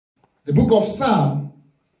The book of Psalm,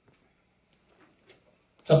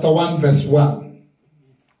 chapter 1, verse 1.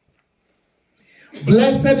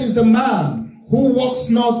 Blessed is the man who walks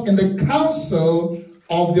not in the counsel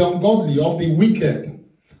of the ungodly, of the wicked,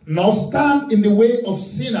 nor stand in the way of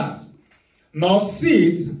sinners, nor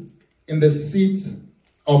sit in the seat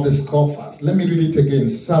of the scoffers. Let me read it again.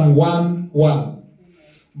 Psalm 1:1.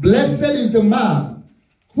 Blessed is the man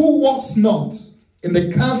who walks not in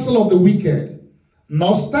the counsel of the wicked,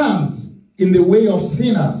 nor stands in the way of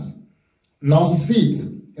sinners, nor sit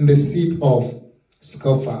in the seat of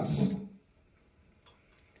scoffers.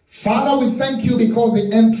 Father, we thank you because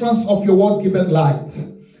the entrance of your word given light.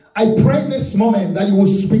 I pray this moment that you will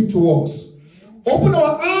speak to us. Open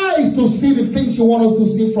our eyes to see the things you want us to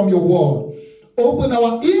see from your word. Open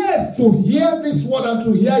our ears to hear this word and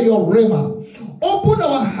to hear your rhema. Open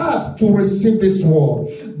our hearts to receive this word.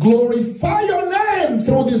 Glorify your name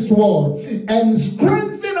through this word and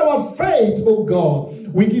strengthen our faith, oh God.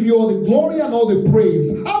 We give you all the glory and all the praise.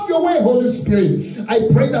 Have your way, Holy Spirit. I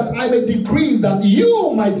pray that I may decrease, that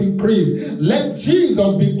you might increase. Let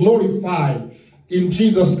Jesus be glorified. In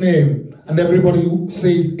Jesus' name. And everybody who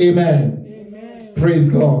says amen. Amen. Praise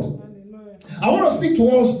God. Amen. I want to speak to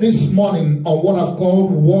us this morning on what I've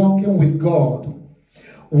called walking with God.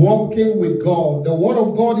 Walking with God. The word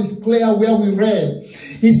of God is clear where we read.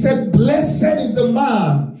 He said, blessed is the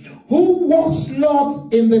man who walks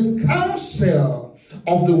not in the counsel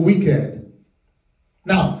of the wicked.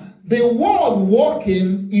 Now, the word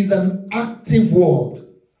walking is an active word.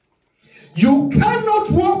 You cannot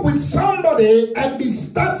walk with somebody and be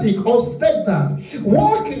static or stagnant.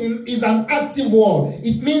 Walking is an active word.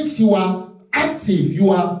 It means you are active.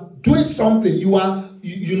 You are doing something. You are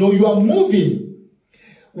moving.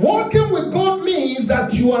 Walking with God means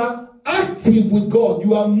that you are active with God.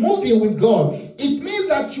 You are moving with God. It means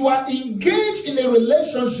that you are engaged in a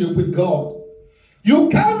relationship with God. You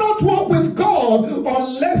cannot walk with God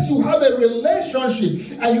unless you have a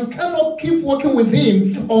relationship, and you cannot keep working with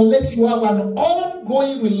Him unless you have an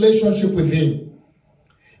ongoing relationship with Him.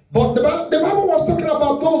 But the Bible was talking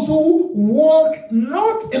about those who walk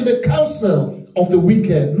not in the counsel of the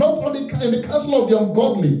wicked, not only in the counsel of the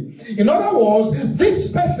ungodly. In other words,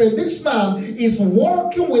 this man is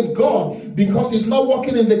walking with God because he's not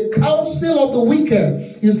walking in the counsel of the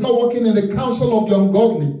wicked. He's not walking in the counsel of the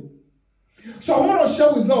ungodly. So I want to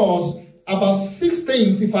share with us about 6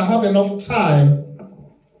 things, if I have enough time.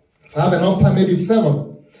 If I have enough time, maybe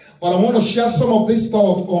 7. But I want to share some of these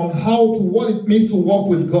thoughts on what it means to walk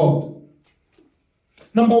with God.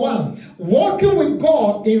 Number 1, walking with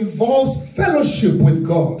God involves fellowship with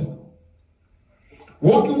God.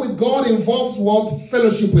 Walking with God involves what?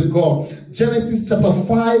 Fellowship with God. Genesis chapter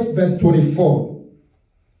 5, verse 24.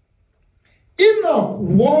 Enoch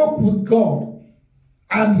walked with God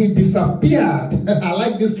and he disappeared. I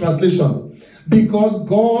like this translation. Because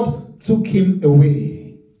God took him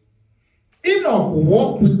away. Enoch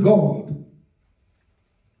walked with God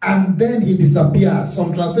and then he disappeared.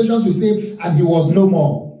 Some translations will say, and he was no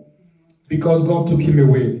more, because God took him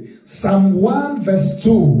away. Psalm 1 verse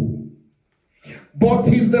 2. But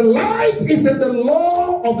his delight is in the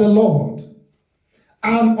law of the Lord,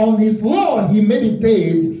 and on his law he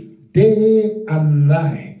meditates day and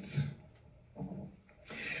night.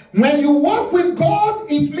 When you walk with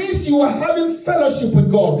God, it means you are having fellowship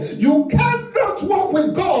with God. You cannot walk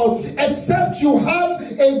with God except you have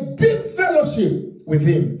a deep fellowship with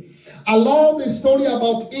Him. I love the story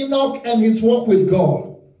about Enoch and his walk with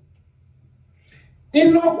God.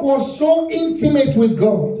 Enoch was so intimate with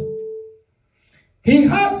God. He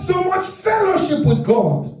had so much fellowship with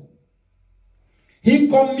God. He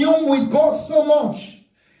communed with God so much.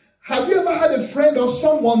 Have you ever had a friend or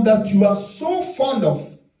someone that you are so fond of?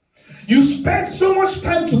 You spend so much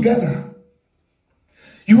time together.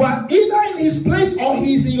 You are either in his place or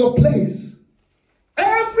he is in your place.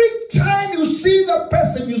 Every time you see that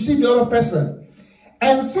person, you see the other person.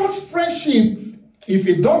 And such friendship, if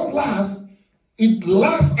it does last, it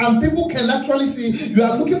lasts, and people can actually see. You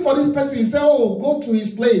are looking for this person, you say, oh, go to his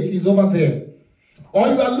place, he's over there. Or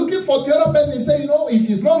you are looking for the other person, you say, if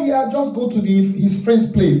he's not here, just go to his friend's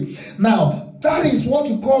place. Now, that is what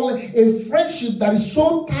you call a friendship that is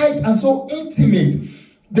so tight and so intimate.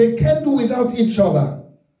 They can't do without each other.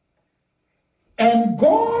 And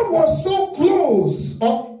God was so close,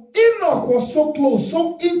 or Enoch was so close,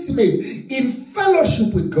 so intimate in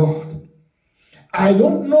fellowship with God. I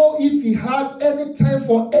don't know if he had any time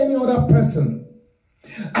for any other person.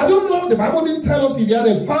 I don't know. The Bible didn't tell us if he had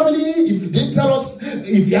a family, if it didn't tell us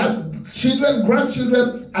if he had children,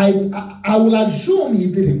 grandchildren. I will assume he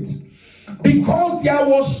didn't. Because there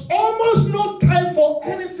was almost no time for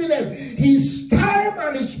anything else.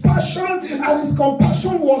 and his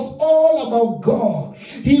compassion was all about God.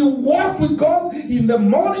 He walked with God in the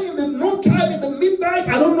morning, in the noontime, in the midnight.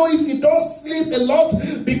 I don't know if he does sleep a lot,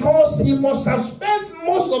 because he must have spent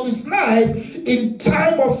most of his life in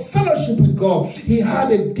time of fellowship with God. He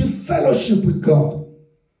had a deep fellowship with God.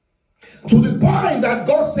 To the point that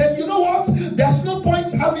God said, you know what? There's no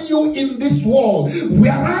point having you in this world,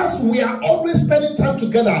 whereas we are always spending time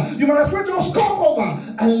together. You might as well just come over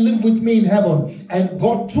and live with me in heaven. And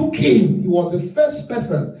God took him. He was the first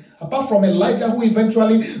person, apart from Elijah, who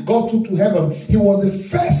eventually God took to heaven. He was the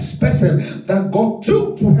first person that God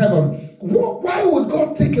took to heaven. Why would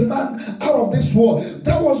God take a man out of this world?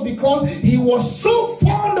 That was because he was so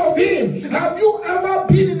fond of him. Have you ever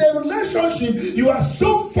been in a relationship? You are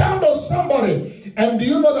so fond of somebody. And do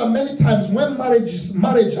you know that many times when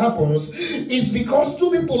marriage happens, it's because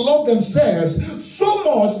two people love themselves so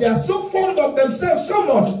much. They are so fond of themselves so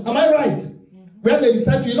much. Am I right? When they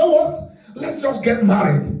decide to, you know what? Let's just get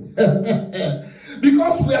married.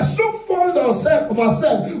 Because we are so fond of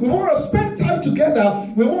ourselves. We want to spend time together.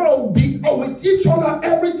 We want to be with each other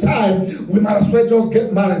every time. We might as well just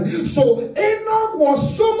get married. So Enoch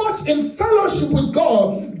was so much in fellowship with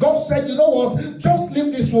God. God said, you know what? Just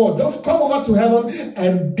leave this world. Just come over to heaven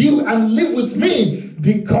and live with me,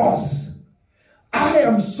 because I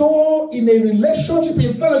am so in a relationship,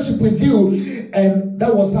 in fellowship with you. And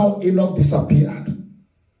that was how Enoch disappeared.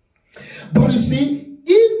 But you see,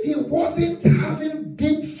 if he wasn't having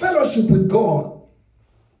deep fellowship with God,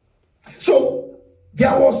 so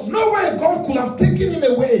there was no way God could have taken him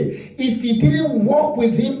away if he didn't walk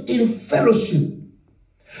with him in fellowship.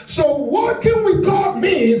 So walking with God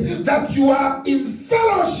means that you are in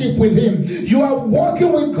fellowship with him. You are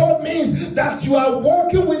walking with God means that you are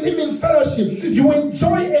walking with him in fellowship. You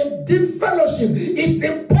enjoy a deep fellowship. It's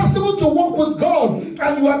impossible to walk with God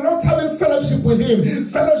and you are not having fellowship with him.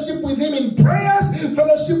 Fellowship with him in prayers,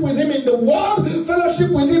 fellowship with him in the word,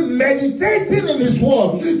 fellowship with him meditating in his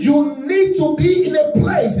word. You need to be in a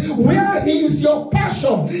place where he is your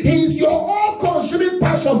passion. He is your all-consuming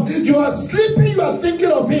passion. You are sleeping, you are thinking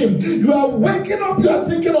of him. You are waking up, you are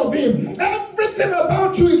thinking of him. Everything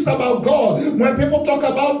about you is about God. When people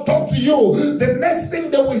talk to you, the next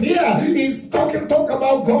thing they will hear is talk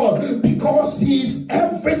about God, because he is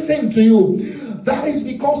everything to you. That is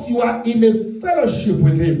because you are in a fellowship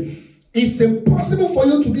with him. It's impossible for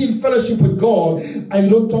you to be in fellowship with God and you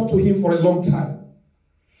don't talk to him for a long time.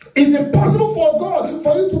 It's impossible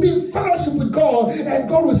for you to be in fellowship with God and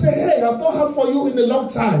God will say, hey, I've not heard from you in a long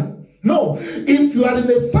time. No, if you are in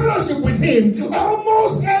a fellowship with him,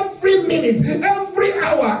 almost every minute, every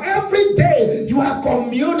hour, every day, you are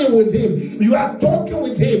communing with him. You are talking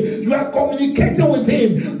with him. You are communicating with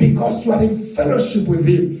him because you are in fellowship with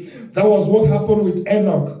him. That was what happened with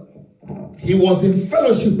Enoch. He was in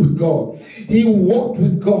fellowship with God. He walked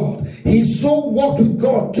with God. He so walked with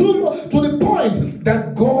God to the point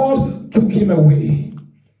that God took him away.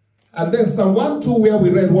 And then Psalm 1:2, where we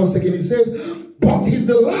read once again, he says, but his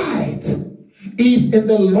delight is in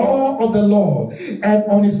the law of the Lord, and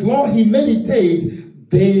on his law he meditates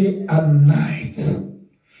day and night.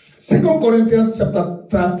 2 Corinthians chapter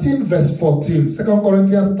 13 verse 14. 2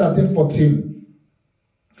 Corinthians 13, 14.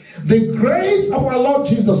 The grace of our Lord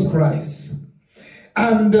Jesus Christ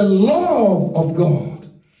and the love of God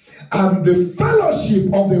and the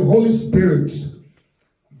fellowship of the Holy Spirit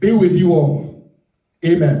be with you all.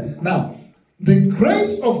 Amen. Now, the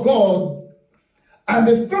grace of God and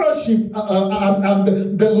the fellowship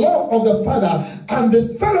and the love of the Father and the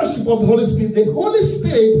fellowship of the Holy Spirit. The Holy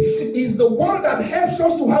Spirit is the one that helps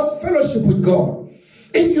us to have fellowship with God.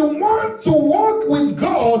 If you want to walk with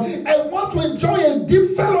God and want to enjoy a deep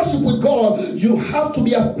fellowship with God, you have to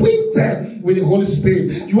be acquainted with the Holy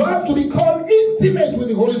Spirit. You have to become intimate with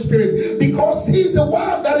the Holy Spirit, because he's the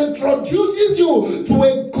one that introduces you to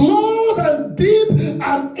a close and deep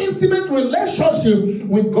and intimate relationship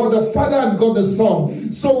with God the Father and God the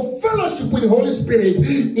Son. So fellowship with the Holy Spirit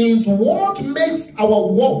is what makes our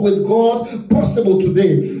walk with God possible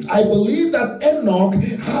today. I believe that Enoch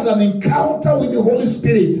had an encounter with the Holy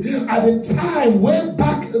Spirit at a time way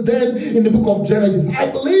back then in the book of Genesis. I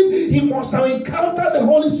believe he must have encountered the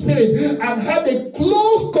Holy Spirit and had a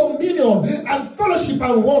close communion and fellowship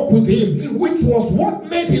and walk with him, which was what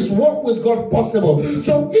made his walk with God possible.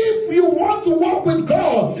 So if you want to walk with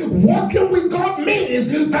God, walking with God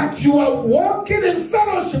means that you are walking in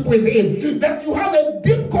fellowship with him, that you have a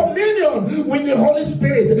deep communion with the Holy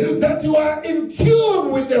Spirit, that you are in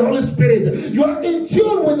tune with the Holy Spirit. You are in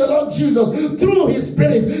tune with the Lord Jesus through His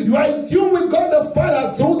Spirit. You are in tune with God the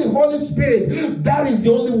Father through the Holy Spirit. That is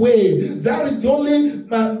the only way. That is the only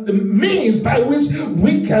means by which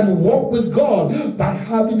we can walk with God, by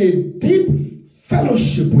having a deep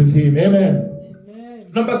fellowship with Him. Amen.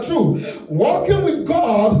 Number 2, walking with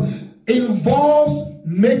God involves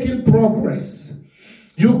making progress.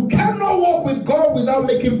 You cannot walk with God without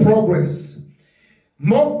making progress.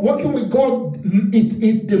 Walking with God,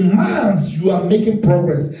 it demands you are making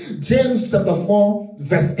progress. James chapter 4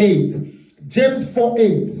 verse 8. James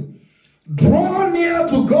 4:8. Draw near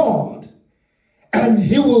to God, and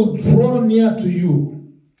He will draw near to you.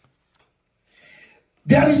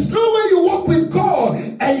 There is no way you walk with God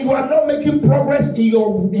and you are not making progress in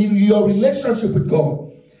your relationship with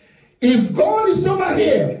God. If God is over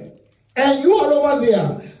here and you are over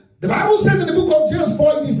there, the Bible says in the book of James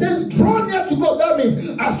 4, it says, draw near to God. That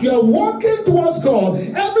means as you are walking towards God,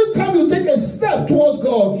 every time you take a step towards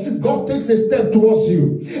God, God takes a step towards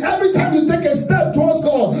you. Every time you take a step towards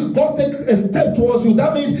God, God takes a step towards you.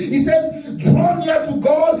 That means He says, draw near to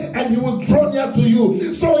God and He will draw near to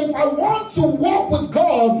you. So if I want to walk with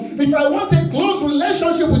God, if I want a close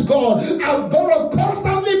relationship with God, I've got to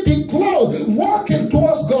constantly be close, walking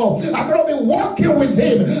towards God. I've got to be walking with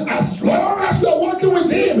Him. As long as you're walking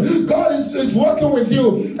with Him, God is working with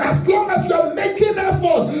you. As long as you are making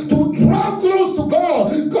effort to draw close to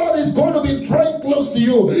God, God is going to be drawing close to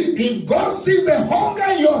you. If God sees the hunger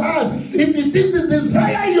in your heart, if He sees the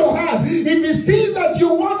desire in your heart, if He sees that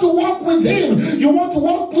you want to walk with Him, you want to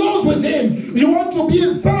walk close with Him, you want to be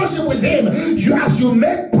in fellowship with Him, as you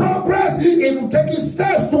make progress in taking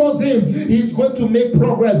steps towards Him, He's going to make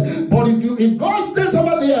progress. But if God stays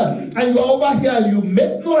over there and you're over here and you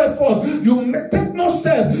make no effort, take no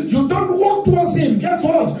step, you don't walk towards Him, guess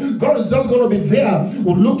what? God is just going to be there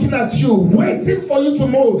looking at you, waiting for you to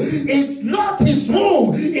move. It's not His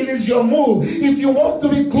move, it is your move. If you want to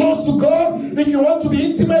be close to God, if you want to be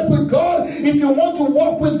intimate with God, if you want to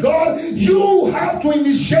walk with God, you have to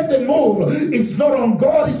initiate the move. It's not on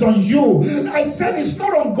God, it's on you. I said it's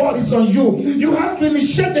not on God, it's on you. You have to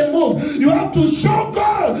initiate the move. You have to show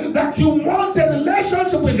God that you want a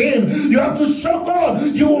relationship with Him. You have to show God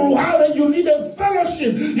you need a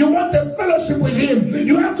fellowship. You want a fellowship with Him.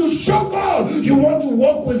 You have to show God you want to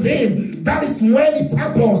walk with Him. That is when it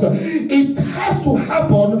happens. It has to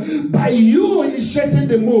happen by you initiating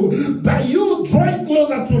the move, by you drawing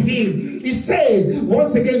closer to Him. It says,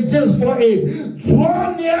 once again, James 4:8,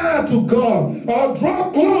 draw near to God, or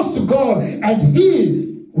draw close to God, and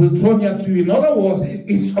He will draw near to you. In other words,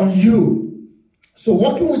 it's on you. So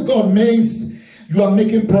walking with God means you are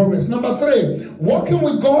making progress. Number 3, walking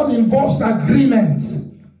with God involves agreement.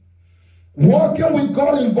 Walking with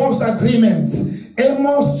God involves agreement.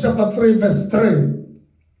 Amos chapter 3 verse 3.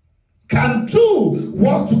 Can two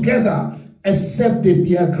walk together except they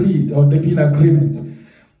be agreed, or they be in agreement?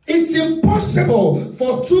 It's impossible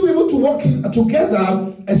for two people to work together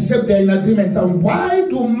except they're in agreement. And why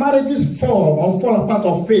do marriages fall apart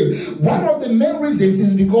or fail? One of the main reasons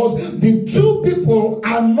is because the two people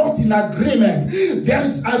are not in agreement.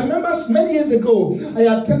 I remember many years ago, I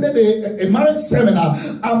attended a marriage seminar,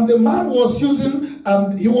 and the man was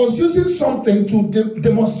using something to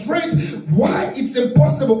demonstrate why it's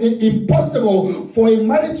impossible for a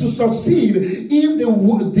marriage to succeed if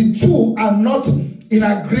the two are not in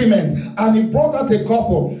agreement. And he brought out a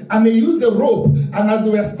couple, and they used a rope, and as they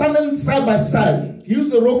were standing side by side, he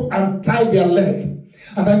used the rope and tied their leg,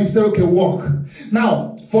 and then he said, okay, walk.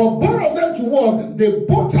 Now, for both of them to walk, they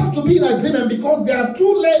both have to be in agreement, because there are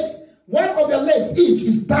two legs, one of their legs each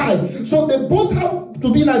is tied, so they both have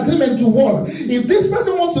to be in agreement to walk. If this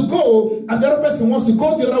person wants to go and the other person wants to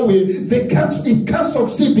go the other way, it can't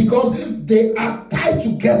succeed, because they are tied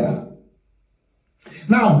together.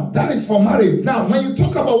 Now, that is for marriage. Now, when you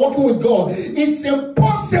talk about walking with God, it's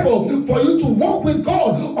impossible for you to walk with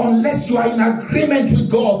God unless you are in agreement with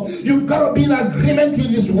God. You've got to be in agreement with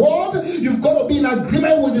His word. You've got to be in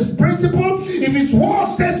agreement with His principle. If His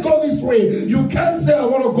word says go this way, you can't say I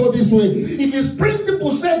want to go this way. If His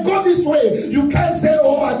principle says go this way, you can't say,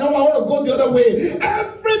 oh, I know I want to go the other way.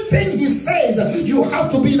 Everything He says, you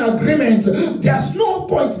have to be in agreement. There's no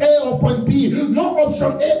point A or point B, no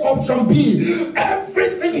option A, option B.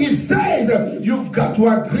 Everything He says, you've got to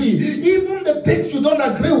agree. Even the things you don't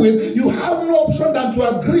agree with, you have no option than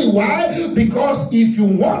to agree. Why? Because if you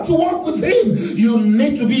want to work with Him, you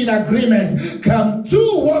need to be in agreement. Can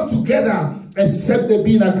two work together except they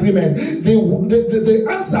be in agreement. The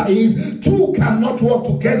answer is two cannot work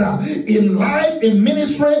together in life, in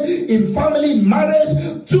ministry, in family, in marriage.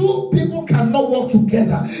 Two people cannot work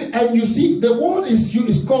together. And you see, the word is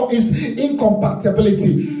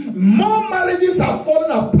incompatibility. More marriages are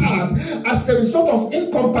falling apart as a result of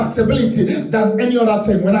incompatibility than any other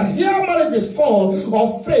thing. When I hear marriages fall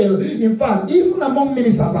or fail, in fact, even among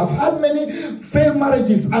ministers, I've had many failed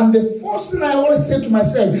marriages, and the first thing I always say to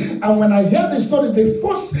myself, and when I hear the story,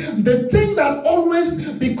 the thing that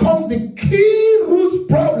always becomes the key root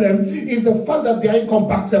problem is the fact that they are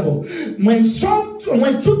incompatible. When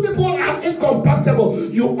two people are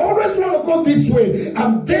incompatible, you always want to go this way,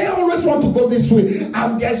 and they always want to go this way,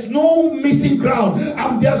 and there's no meeting ground,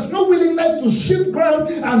 and there's no willingness to shift ground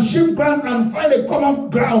and find a common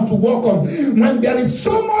ground to work on. When there is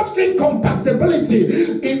so much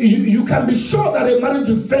incompatibility, you can be sure that a marriage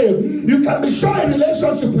will fail. You can be sure a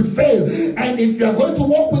relationship will fail. And if you are going to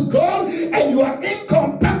walk with God and you are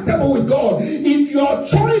incompatible with God, if your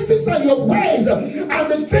choices and your ways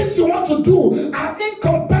and the things you want to do are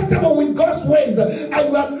incompatible with God's ways, and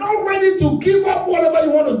you are not ready to give up whatever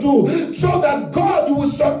you want to do so that God, you will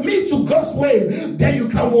submit to God's ways, then you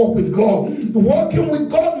can walk with God. Walking with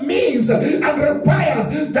God means and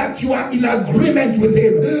requires that you are in agreement with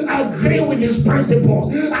Him, agree with His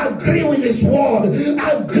principles, agree with His word,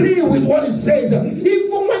 agree with what He says.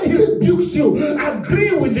 Even when He rebukes you,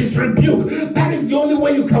 agree with His rebuke. That is the only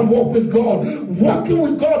way you can walk with God. Walking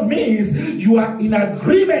with God means you are in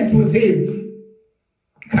agreement with Him.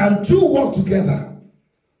 Can two walk together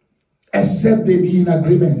except they be in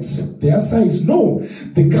agreement? The answer is no,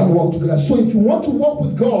 they can't walk together. So if you want to walk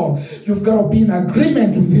with God, you've got to be in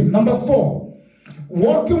agreement with Him. Number 4,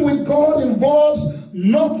 walking with God involves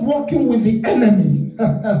not walking with the enemy.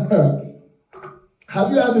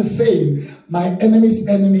 Have you heard the saying, my enemy's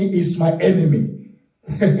enemy is my enemy?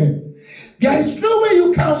 There is no way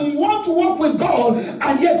you can want to walk with God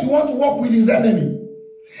and yet you want to walk with His enemy.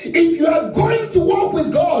 If you are going to walk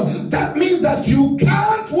with God, that means that you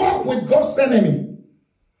can't walk with God's enemy.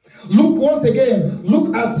 Look once again,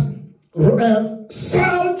 look at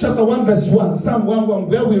Psalm chapter 1 verse 1, Psalm 1:1,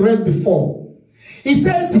 where we read before. He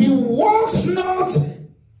says, He walks not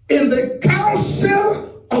in the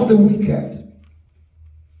counsel of the wicked.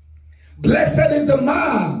 Blessed is the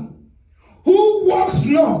man who walks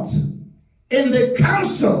not in the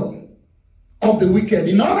counsel of the wicked.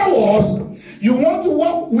 In other words, you want to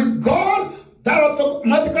walk with God, that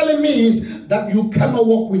automatically means that you cannot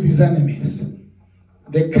walk with His enemies.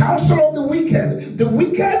 The counsel of the wicked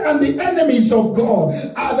and the enemies of God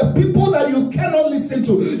are the people that you cannot listen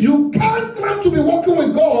to. You can't claim to be walking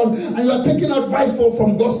with God and you are taking advice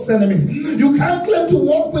from God's enemies. You can't claim to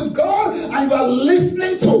walk with God and you are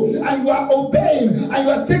listening to and you are obeying and you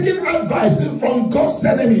are taking advice from God's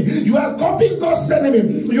enemy. You are copying God's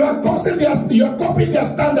enemy. You are copying their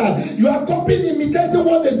standard. You are copying, imitating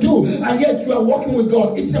what they do, and yet you are walking with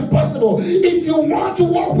God. It's impossible. If you want to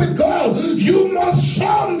walk with God, you must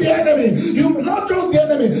shun the enemy. You not just the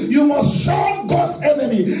enemy, you must shun God's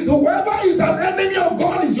enemy. Whoever is an enemy of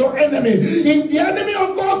God is your enemy. If the enemy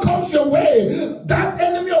of God comes your way, that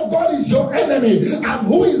enemy of God is your enemy. And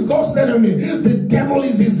who is God's enemy? The devil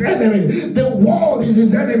is his enemy. The world is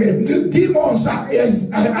his enemy. Demons are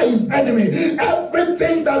his enemy.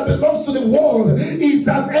 Everything that belongs to the world is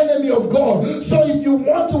an enemy of God. So if you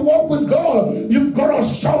want to walk with God, you've got to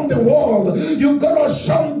shun the world. You've got to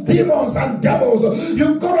shun demons and devils.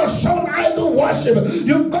 You've got to shun idol worship.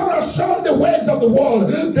 You've got to shun the ways of the world.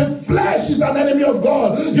 The flesh is an enemy of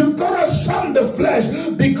God. You've got to shun the flesh,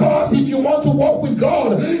 because if you want to walk with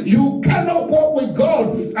God, you cannot walk with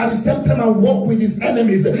God at the same time and walk with his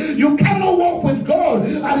enemies. You cannot walk with God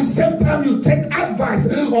at the same time you take advice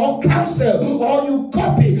or counsel or you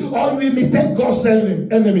copy or you imitate God's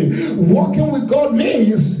enemy. Walking with God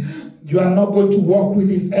means you are not going to walk with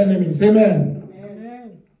his enemies. Amen.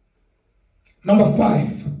 Number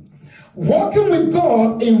 5, walking with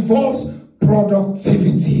God involves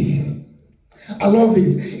productivity. I love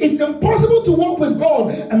this. It's impossible to walk with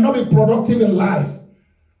God and not be productive in life.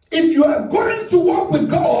 If you are going to walk with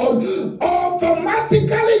God,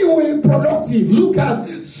 automatically you will be productive. Look at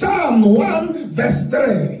Psalm 1 verse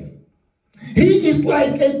 3. He is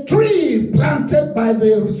like a tree planted by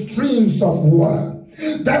the streams of water,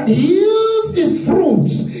 that yields its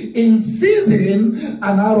fruits in season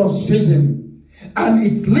and out of season, and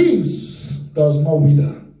its leaves does not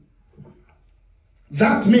wither.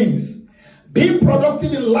 That means being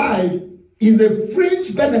productive in life is a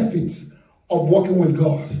fringe benefit of walking with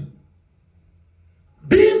God.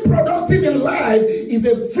 Being productive in in life is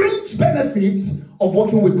a fringe benefit of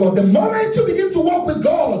working with God. The moment you begin to work with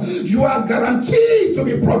God, you are guaranteed to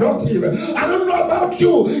be productive. I don't know about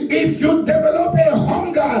you. If you develop a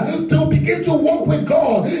hunger to begin to work with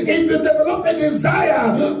God, if you develop a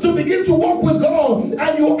desire to begin to work with God,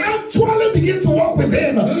 and you actually begin to work with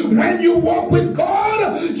Him, when you work with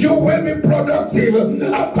God, you will be productive.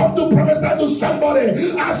 I've come to prophesy to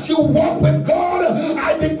somebody. As you walk with God,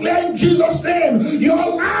 I declare in Jesus' name,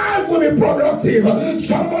 your life will be productive.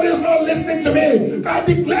 Somebody is not listening to me. I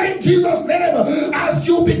declare in Jesus' name, as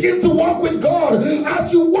you begin to walk with God,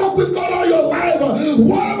 as you walk with God all your life,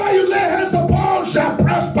 whatever you lay hands upon shall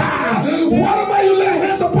prosper. Whatever you lay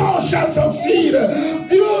hands upon shall succeed.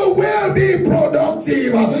 You will be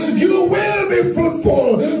productive. You will be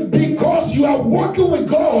fruitful because you are walking with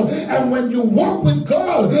God. And when you walk with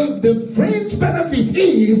God, the fringe benefit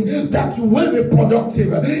is that you will be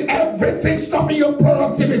productive. Everything stopping your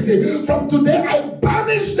productivity, from today I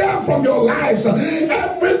banish them from your lives.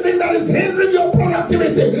 Everything that is hindering your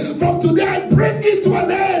productivity, from today I bring it to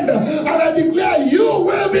an end, and I declare you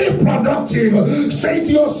will be productive. Say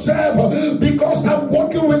to yourself, because I'm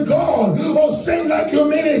working with God, or say like you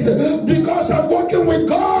mean it, because I'm working with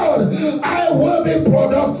God, I will be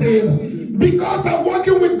productive. Because I'm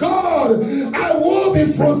working with God, I will be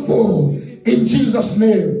fruitful in Jesus'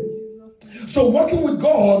 name. So working with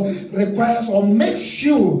God requires or makes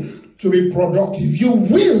you to be productive. You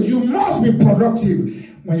must be productive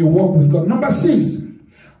when you work with God. Number 6,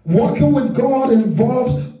 working with God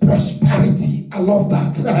involves prosperity. I love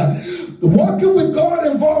that. Working with God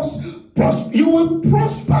involves you will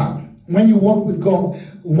prosper when you work with God.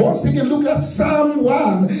 Once again, look at Psalm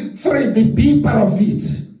 1:3, the B part of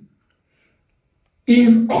it.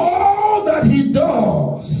 In all that he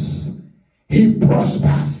does, he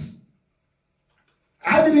prospers.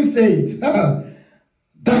 I didn't say it.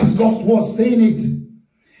 That's God's word saying it.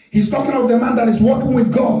 He's talking of the man that is working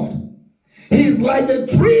with God. He is like the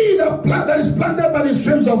tree that is planted by the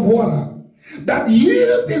streams of water, that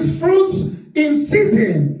yields its fruits in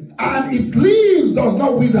season, and its leaves does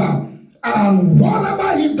not wither. And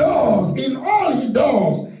whatever he does, in all he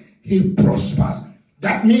does, he prospers.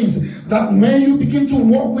 That means that when you begin to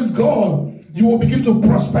walk with God, you will begin to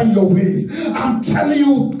prosper in your ways. I'm telling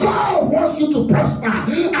you, God wants you to prosper.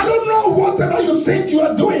 I don't know whatever you think you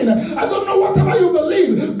are doing. I don't know whatever you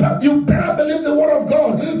believe, but you better believe the word of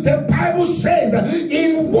God. The Bible says,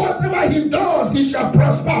 in whatever he does, he shall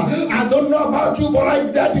prosper. I don't know about you, but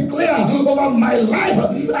I declare over my life,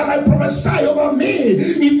 and I prophesy over me.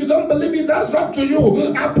 If you don't believe it, that's up to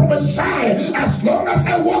you. I prophesy, as long as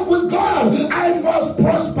I walk with God, I must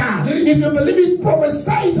prosper. If you believe it,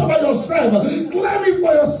 prophesy it over yourself. Claim it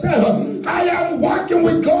for yourself. I am walking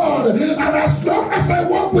with God, and as long as I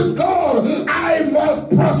walk with God, I must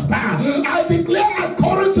prosper. I declare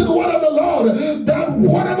according to the word of the Lord that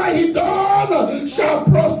whatever he does shall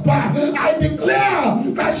prosper. I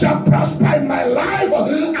declare I shall prosper in my life.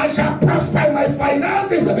 I shall prosper in my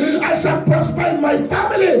finances. I shall prosper in my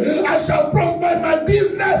family. I shall prosper in my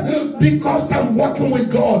business because I'm working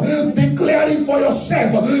with God. Declare it for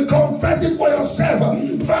yourself. Confess it for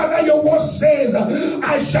yourself. Father, your word says,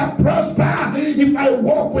 I shall prosper if I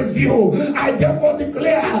walk with you. I therefore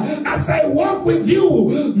declare, as I walk with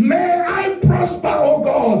you, may I prosper, oh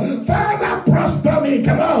God. Father, prosper me.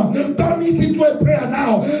 Come on, turn it into a prayer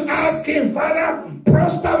now. Ask him, Father,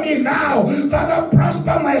 prosper me now. Father,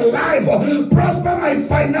 prosper my life. Prosper my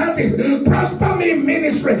finances. Prosper me in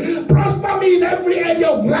ministry. Prosper me in every area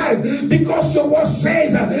of life. Because your word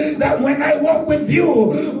says that when I walk with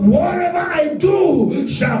you, whatever I do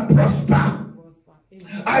shall prosper.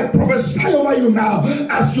 I prophesy over you now.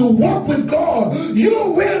 As you walk with God,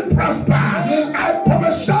 you will prosper. I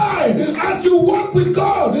prophesy, as you walk with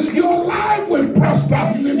God, your life will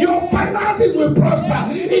prosper. Your finances will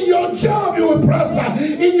prosper. In your job, you will prosper.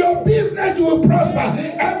 In your business, you will prosper.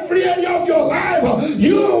 Every area of your life,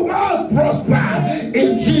 you must prosper.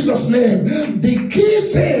 In Jesus' name. The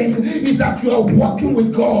key thing is that you are walking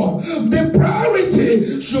with God. The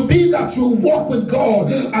priority should be that you walk with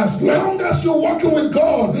God. As long as you're walking with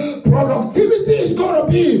God, productivity is going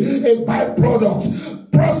to be a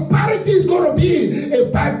byproduct. Prosperity is going to be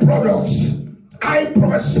a byproduct. I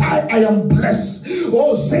prophesy I am blessed.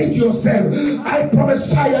 Oh, say to yourself, I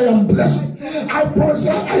prophesy I am blessed. I prophesy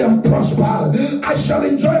I am prospered. I shall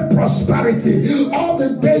enjoy prosperity all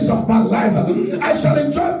the days of my life. I shall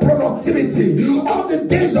enjoy productivity all the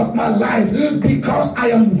days of my life because I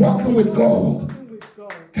am walking with God.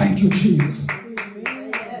 Thank you, Jesus.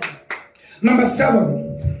 Number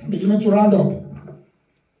 7, beginning to round up.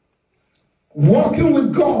 Walking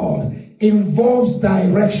with God involves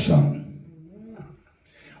direction.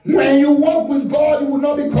 When you walk with God, you will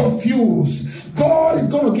not be confused. God is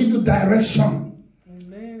going to give you direction.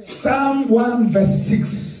 Amen. Psalm 1 verse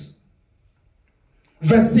 6.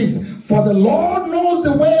 Verse 6. For the Lord knows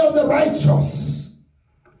the way of the righteous,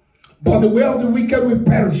 but the way of the wicked will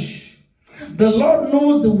perish. The Lord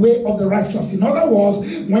knows the way of the righteous. In other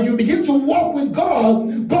words, when you begin to walk with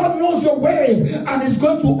God, God knows your ways and is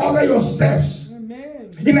going to order your steps.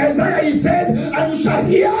 In Isaiah he says, and you shall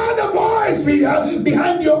hear the voice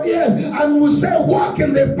behind your ears, and will say, walk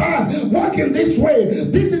in the path, walk in this way.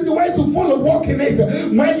 This is the way to follow, walk in it.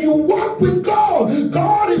 When you walk with God,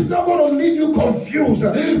 God is not going to leave you confused.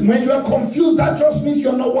 When you are confused, that just means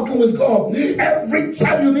you're not walking with God. Every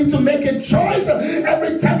time you need to make a choice,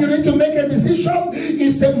 every time you need to make a decision,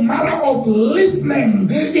 it's a matter of listening.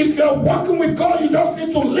 If you're walking with God, you just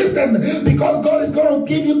need to listen, because God is going to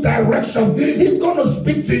give you direction. He's going to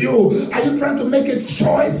speak to you. Are you trying to make a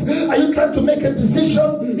choice? Are you trying to make a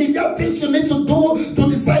decision? If you have things you need to do, to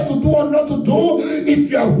decide to do or not to do,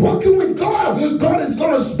 if you are walking with God, God is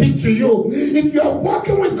going to speak to you. If you are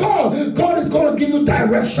walking with God, God is going to give you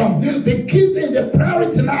direction. The key thing, the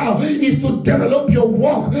priority now is to develop your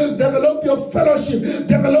walk, develop your fellowship,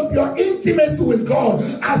 develop your intimacy with God.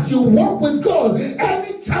 As you walk with God,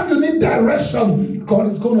 anytime you need direction, God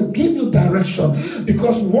is going to give you direction,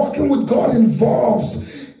 because walking with God involves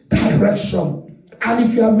direction. And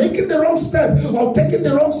if you are making the wrong step, or taking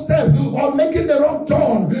the wrong step, or making the wrong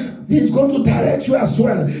turn, He's going to direct you as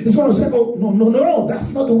well. He's going to say, oh, no, that's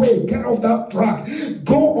not the way. Get off that track.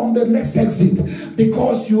 Go on the next exit,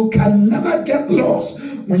 because you can never get lost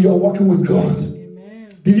when you are walking with God.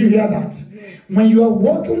 Amen. Did you hear that? Yes. When you are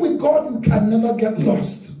walking with God, you can never get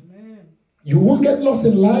lost. Amen. You won't get lost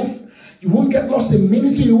in life. You won't get lost in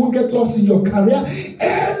ministry. You won't get lost in your career.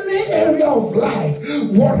 Any area of life,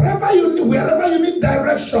 wherever you need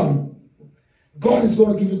direction, God is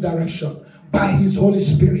going to give you direction by His Holy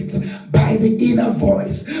Spirit, by the inner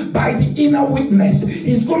voice, by the inner witness.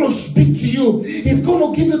 He's going to speak to you. He's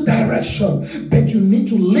going to give you direction, but you need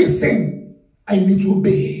to listen. I need to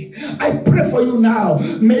obey. I pray for you now.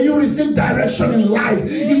 May you receive direction in life.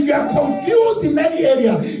 If you are confused in any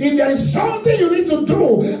area, if there is something you need to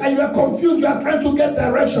do and you are confused, you are trying to get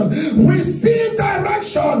direction, receive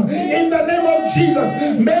direction in the name of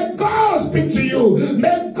Jesus. May God speak to you.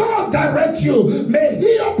 May God direct you. May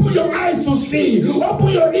He open your eyes to see, open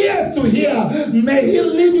your ears to hear. May He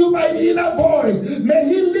lead you by the inner voice. May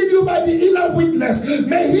He lead you by the inner witness.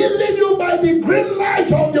 May He lead you by the green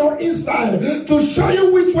light on your inside, to show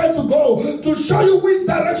you which way to go, to show you which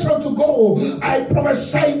direction to go. I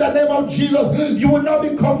prophesy in the name of Jesus, you will not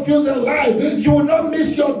be confused in life. You will not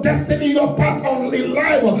miss your destiny, your path in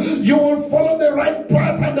life. You will follow the right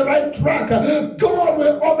path and the right track. God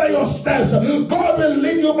will order your steps. God will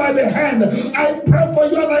lead you by the hand. I pray for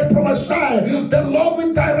you and I prophesy the Lord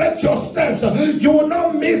will direct your steps. You will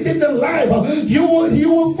not miss it in life. You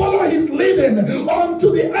will follow His leading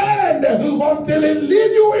unto the end, until He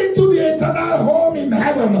lead you into the eternal home in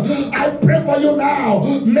heaven. I pray for you now.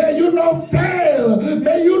 May you not fail.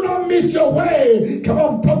 May you not miss your way. Come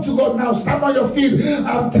on, talk to God now. Stand on your feet.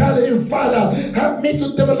 I'm telling you, Father, help me to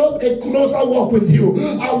develop a closer walk with you.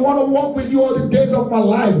 I want to walk with you all the days of my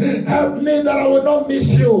life. Help me that I will not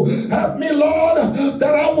miss you. Help me, Lord,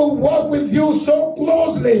 that I will walk with you so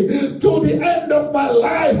closely to the end of my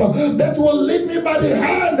life, that will lead me by the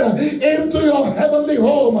hand into your heavenly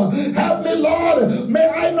home. Help me, Lord. May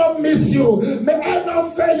I not miss you. May I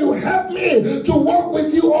not fail you. Help me to walk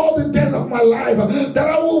with you all the days of my life, that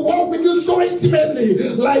I will walk with you so intimately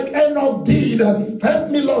like Enoch did. Help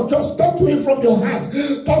me, Lord. Just talk to Him from your heart.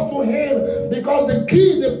 Talk to Him, because the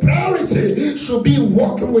key, the priority should be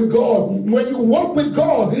walking with God. When you walk with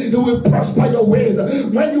God, He will prosper your ways.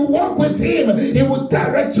 When you walk with Him, He will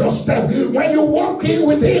direct your step. When you walk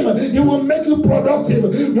with Him, He will make you productive.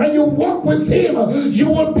 When you walk with Him, you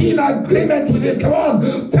will be in agreement with Him. Come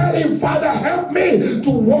on, tell Him, Father, help me to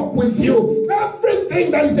walk with you.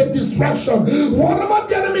 Everything that is a distraction, whatever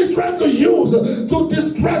the enemy is trying to use to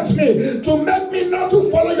distract me, to make me not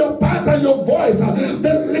to follow your path and your voice,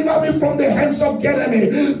 deliver me from the hands of the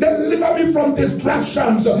enemy. Deliver me from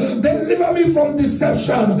distractions. Deliver me from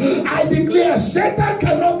deception. I declare, Satan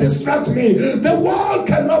cannot distract me. The world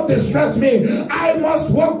cannot distract me. I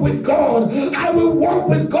must walk with God. I will walk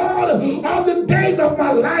with God all the days of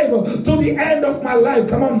my life, to the end of my life.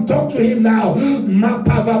 Come on, talk to Him now.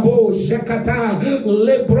 Mapavabo shekata,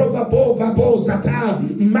 lebrovabo vabo zata,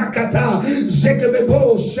 makata,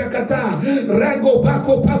 zekevebo shekata,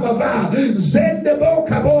 ragobako pavava, zendebo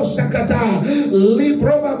kabo shekata,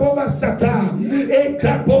 librovabo vasata,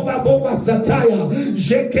 ekabovabo vasataya,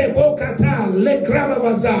 jekebo kata,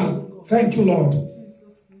 Thank you, Lord.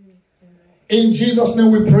 In Jesus'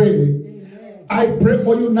 name we pray. I pray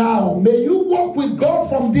for you now. May you walk with God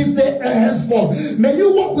from this day and henceforth. May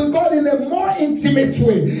you walk with God in a more intimate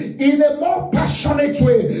way, in a more passionate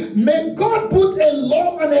way. May God put a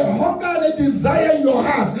love and a hunger and a desire in your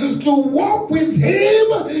heart to walk with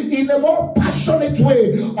Him in a more passionate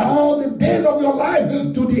way all the days of your life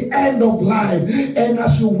to the end of life. And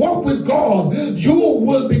as you walk with God, you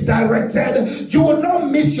will be directed. You will not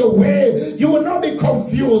miss your way. You will not be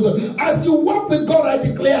confused. As you walk with God, I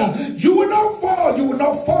declare, you will not fall, you will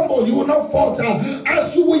not fumble, you will not falter.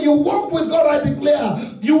 As you walk with God, I declare,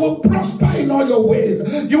 you will prosper in all your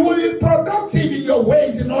ways. You will be productive in your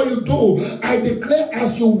ways, in all you do. I declare,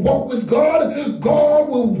 as you walk with God, God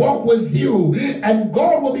will walk with you, and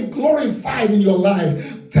God will be glorified in your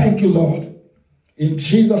life. Thank you, Lord. In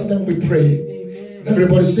Jesus' name we pray. Amen.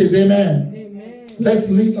 Everybody says amen. Amen. Let's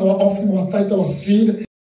lift our offering, our tithe, our seed.